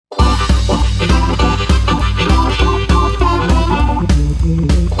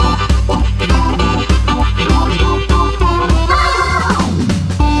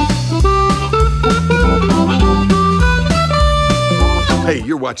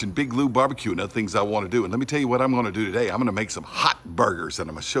watching Big Lou Barbecue and other things I want to do. And let me tell you what I'm going to do today. I'm going to make some hot burgers, and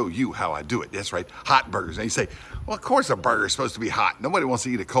I'm going to show you how I do it. That's right, hot burgers. And you say, well, of course a burger is supposed to be hot. Nobody wants to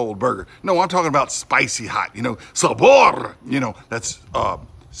eat a cold burger. No, I'm talking about spicy hot. You know, sabor. You know, that's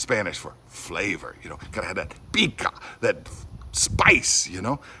Spanish for flavor. You know, gotta have that pica, that spice. You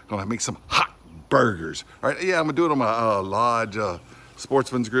know, gonna make some hot burgers. All right, yeah, I'm gonna do it on my Lodge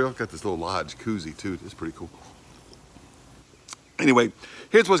Sportsman's grill. Got this little Lodge koozie too. It's pretty cool. Anyway,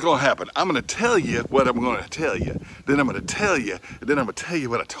 here's what's going to happen. I'm going to tell you what I'm going to tell you. Then I'm going to tell you, and then I'm going to tell you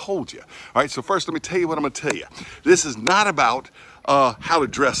what I told you. All right, so first let me tell you what I'm going to tell you. This is not about how to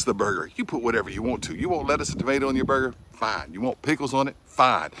dress the burger. You put whatever you want to. You want lettuce and tomato on your burger? Fine. You want pickles on it?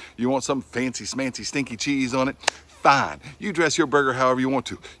 Fine. You want some fancy, smancy, stinky cheese on it? Fine. You dress your burger however you want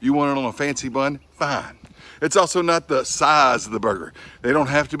to. You want it on a fancy bun? Fine. It's also not the size of the burger. They don't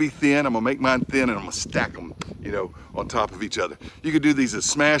have to be thin. I'm gonna make mine thin and I'm gonna stack them, you know, on top of each other. You could do these as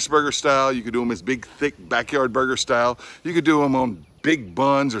smash burger style. You could do them as big, thick backyard burger style. You could do them on big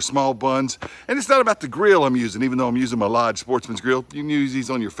buns or small buns. And it's not about the grill I'm using, even though I'm using my Lodge Sportsman's grill. You can use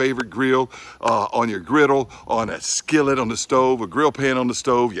these on your favorite grill, on your griddle, on a skillet on the stove, a grill pan on the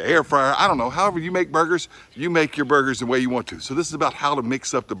stove, your air fryer, I don't know. However you make burgers, you make your burgers the way you want to. So this is about how to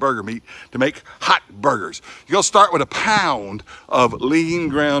mix up the burger meat to make hot burgers. You're gonna start with a pound of lean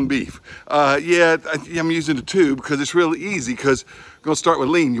ground beef. Yeah, I'm using the tube because it's really easy, because we're gonna start with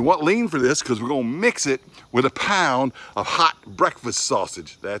lean. You want lean for this because we're gonna mix it with a pound of hot breakfast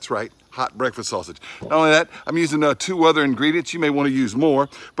sausage. That's right, hot breakfast sausage. Not only that, I'm using 2 other ingredients. You may want to use more,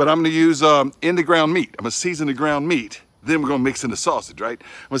 but I'm going to use in the ground meat. I'm going to season the ground meat. Then we're going to mix in the sausage, right?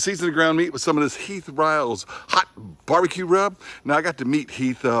 I'm going to season the ground meat with some of this Heath Riles hot barbecue rub. Now, I got to meet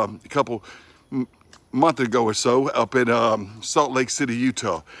Heath a month ago or so up in Salt Lake City,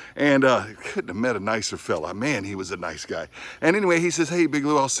 Utah, and couldn't have met a nicer fella. Man, he was a nice guy. And anyway, he says, hey, Big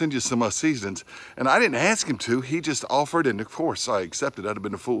Lou, I'll send you some seasonings. And I didn't ask him to. He just offered, and of course I accepted. I'd have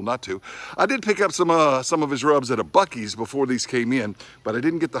been a fool not to. I did pick up some of his rubs at a Buc-ee's before these came in, but I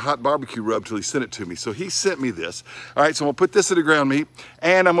didn't get the hot barbecue rub till he sent it to me. So he sent me this. All right, so I'm gonna put this in the ground meat,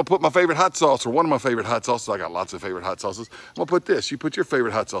 and I'm gonna put my favorite hot sauce, or one of my favorite hot sauces. I got lots of favorite hot sauces. I'm gonna put this. You put your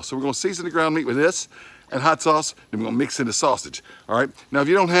favorite hot sauce. So we're gonna season the ground meat with this and hot sauce, then we're gonna mix in the sausage. All right, now if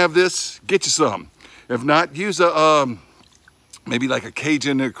you don't have this, get you some. If not, use a maybe like a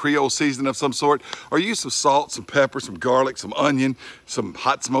Cajun or Creole seasoning of some sort, or use some salt, some pepper, some garlic, some onion, some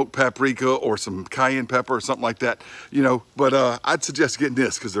hot smoked paprika, or some cayenne pepper or something like that, you know. But I'd suggest getting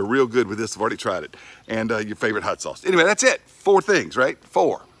this because they're real good with this. I've already tried it. And your favorite hot sauce. Anyway, that's it. 4 things, right?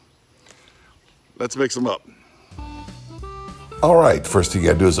 4. Let's mix them up. All right, first thing you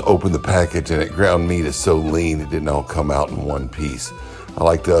gotta do is open the package, and that ground meat is so lean it didn't all come out in one piece. I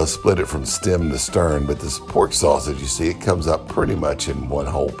like to split it from stem to stern, but this pork sausage, you see, it comes up pretty much in one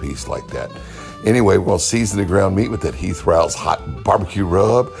whole piece like that. Anyway, we're gonna season the ground meat with that Heath Riles hot barbecue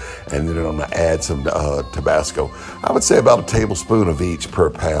rub, and then I'm gonna add some Tabasco. I would say about a tablespoon of each per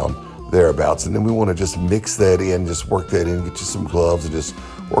pound, thereabouts. And then we wanna just mix that in, just work that in, get you some gloves, and just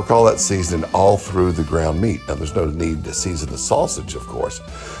work all that seasoning all through the ground meat. Now, there's no need to season the sausage, of course.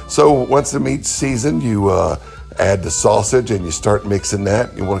 So once the meat's seasoned, you add the sausage and you start mixing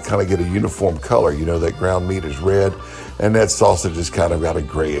that. You want to kind of get a uniform color. You know, that ground meat is red and that sausage has kind of got a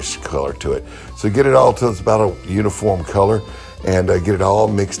grayish color to it. So get it all till it's about a uniform color, and get it all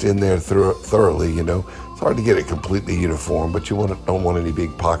mixed in there thoroughly, you know. It's hard to get it completely uniform, but you don't want any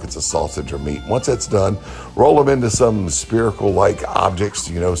big pockets of sausage or meat. Once that's done, roll them into some spherical-like objects,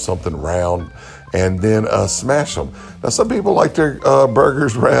 you know, something round, and then smash them. Now, some people like their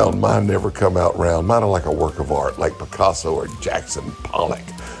burgers round. Mine never come out round. Mine are like a work of art, like Picasso or Jackson Pollock.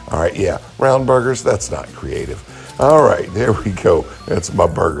 All right, yeah, round burgers, that's not creative. All right, there we go. That's my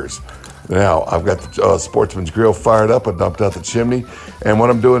burgers. Now, I've got the Sportsman's grill fired up. I dumped out the chimney. And what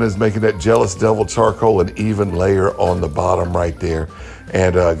I'm doing is making that Jealous Devil charcoal an even layer on the bottom right there.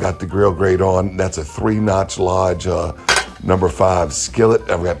 And got the grill grate on. That's a 3-notch Lodge number 5 skillet.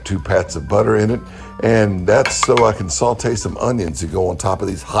 I've got 2 pats of butter in it. And that's so I can saute some onions to go on top of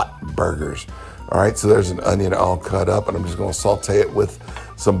these hot burgers. All right, so there's an onion all cut up, and I'm just gonna saute it with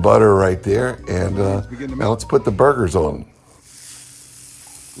some butter right there. And now let's put the burgers on.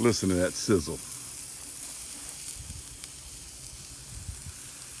 Listen to that sizzle.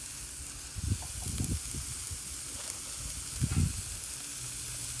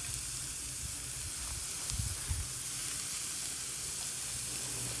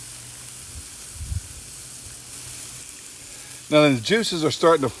 Now the juices are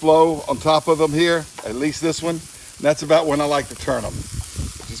starting to flow on top of them here, at least this one. And that's about when I like to turn them.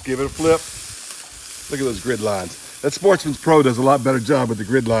 Just give it a flip. Look at those grid lines. That Sportsman's Pro does a lot better job with the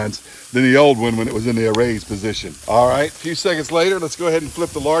grid lines than the old one when it was in the raised position. All right, a few seconds later, let's go ahead and flip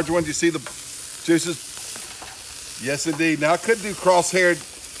the large one. Do you see the juices? Yes, indeed. Now, I could do cross-haired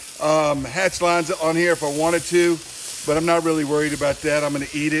hatch lines on here if I wanted to, but I'm not really worried about that. I'm gonna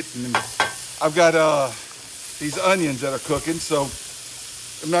eat it. And I've got these onions that are cooking, so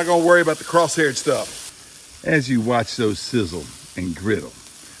I'm not gonna worry about the cross-haired stuff. As you watch those sizzle and griddle,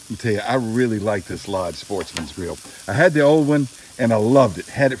 let me tell you, I really like this Lodge Sportsman's Grill. I had the old one and I loved it.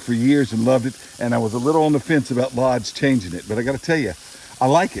 Had it for years and loved it, and I was a little on the fence about Lodge changing it, but I gotta tell you, I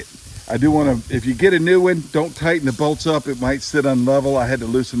like it. I do want to, if you get a new one, don't tighten the bolts up. It might sit unlevel. I had to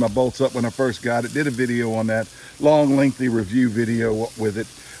loosen my bolts up when I first got it. Did a video on that, long, lengthy review video with it.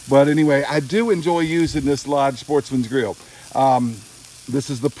 But anyway, I do enjoy using this Lodge Sportsman's Grill. This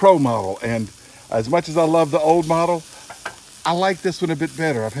is the Pro model, and as much as I love the old model, I like this one a bit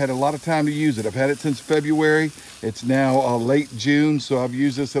better. I've had a lot of time to use it. I've had it since February. It's now late June, so I've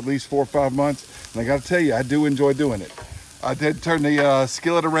used this at least 4 or 5 months. And I got to tell you, I do enjoy doing it. I did turn the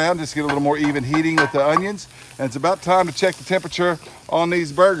skillet around just to get a little more even heating with the onions. And it's about time to check the temperature on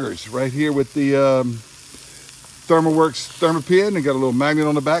these burgers right here with the ThermoWorks Thermopin. And got a little magnet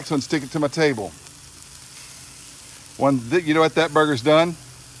on the back so I can stick it to my table. You know what, that burger's done.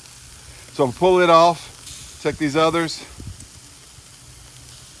 So I'll pull it off, check these others.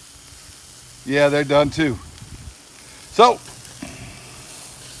 Yeah, they're done too. So,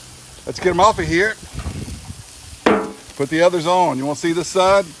 let's get them off of here. Put the others on. You want to see this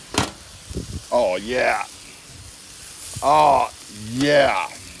side? Oh, yeah. Oh, yeah.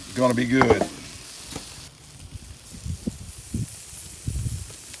 Gonna be good.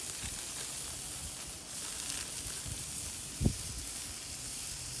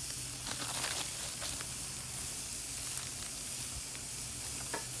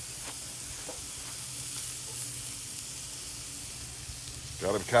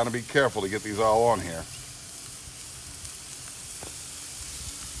 Gotta kind of be careful to get these all on here.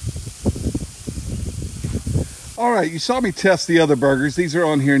 All right, you saw me test the other burgers. These are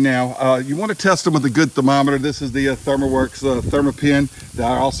on here now. You want to test them with a good thermometer. This is the ThermoWorks Thermopin.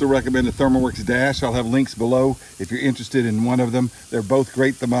 I also recommend the ThermoWorks Dash. I'll have links below if you're interested in one of them. They're both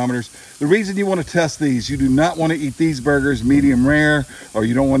great thermometers. The reason you want to test these, you do not want to eat these burgers medium rare, or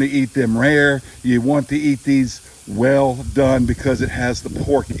you don't want to eat them rare. You want to eat these well done because it has the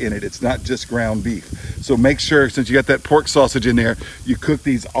pork in it. It's not just ground beef. So make sure, since you got that pork sausage in there, you cook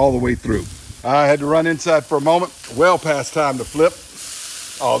these all the way through. I had to run inside for a moment. Well past time to flip.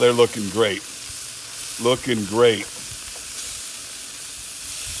 Oh, they're looking great. Looking great.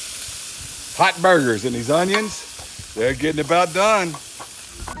 Hot burgers and these onions, they're getting about done.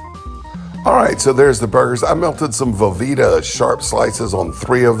 All right, so there's the burgers. I melted some Velveeta sharp slices on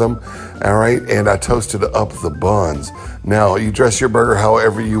 3 of them, all right, and I toasted up the buns. Now, you dress your burger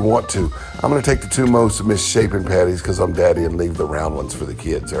however you want to. I'm gonna take the 2 most misshapen patties because I'm daddy and leave the round ones for the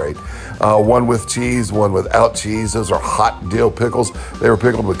kids, all right? One with cheese, one without cheese. Those are hot dill pickles. They were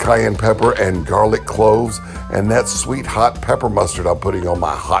pickled with cayenne pepper and garlic cloves, and that sweet hot pepper mustard I'm putting on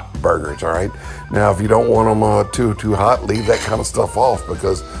my hot burgers, all right? Now, if you don't want them too hot, leave that kind of stuff off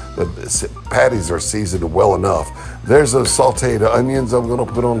because the patties are seasoned well enough. There's those sauteed onions I'm gonna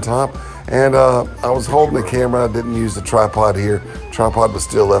put on top. And I was holding the camera. I didn't use the tripod here. Tripod was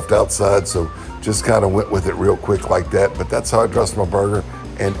still left outside, so just kind of went with it real quick like that. But that's how I dressed my burger,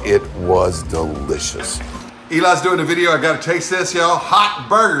 and it was delicious. Eli's doing a video. I gotta taste this, y'all. Hot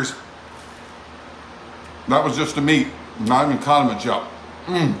burgers. That was just the meat, not even condiments, y'all.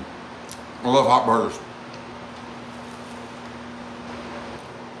 I love hot burgers.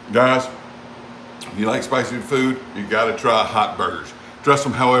 Guys, if you like spicy food, you gotta try hot burgers. Dress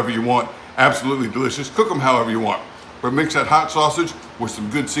them however you want. Absolutely delicious. Cook them however you want. But mix that hot sausage with some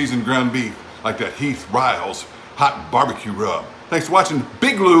good seasoned ground beef, like that Heath Riles Hot Barbecue Rub. Thanks for watching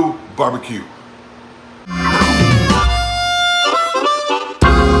Big Lou Barbecue.